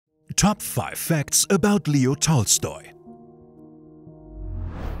Top 5 facts about Leo Tolstoy.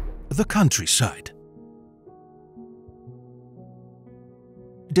 The countryside.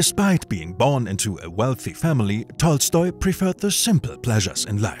 Despite being born into a wealthy family, Tolstoy preferred the simple pleasures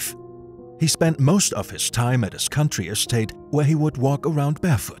in life. He spent most of his time at his country estate, where he would walk around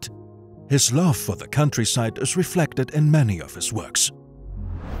barefoot. His love for the countryside is reflected in many of his works.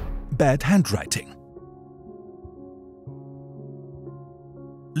 Bad handwriting.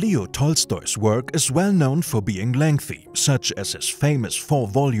 Leo Tolstoy's work is well known for being lengthy, such as his famous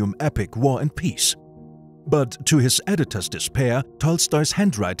 4-volume epic War and Peace. But to his editor's despair, Tolstoy's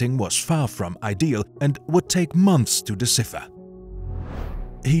handwriting was far from ideal and would take months to decipher.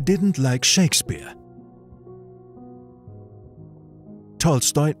 He didn't like Shakespeare.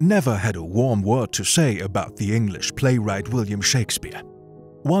 Tolstoy never had a warm word to say about the English playwright William Shakespeare.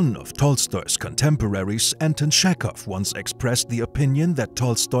 One of Tolstoy's contemporaries, Anton Chekhov, once expressed the opinion that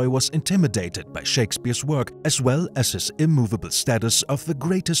Tolstoy was intimidated by Shakespeare's work as well as his immovable status of the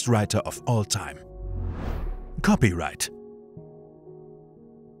greatest writer of all time. Copyright.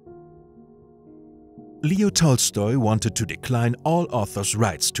 Leo Tolstoy wanted to decline all authors'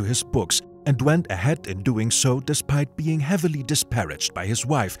 rights to his books and went ahead in doing so despite being heavily disparaged by his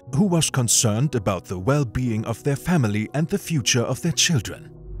wife, who was concerned about the well-being of their family and the future of their children.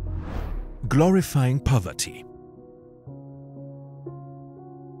 Glorifying poverty.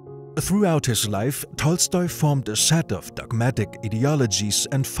 Throughout his life, Tolstoy formed a set of dogmatic ideologies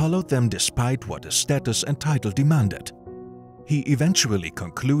and followed them despite what his status and title demanded. He eventually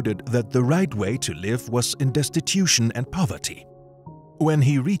concluded that the right way to live was in destitution and poverty. When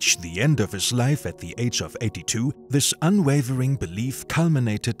he reached the end of his life at the age of 82, this unwavering belief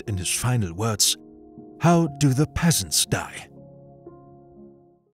culminated in his final words, "How do the peasants die?"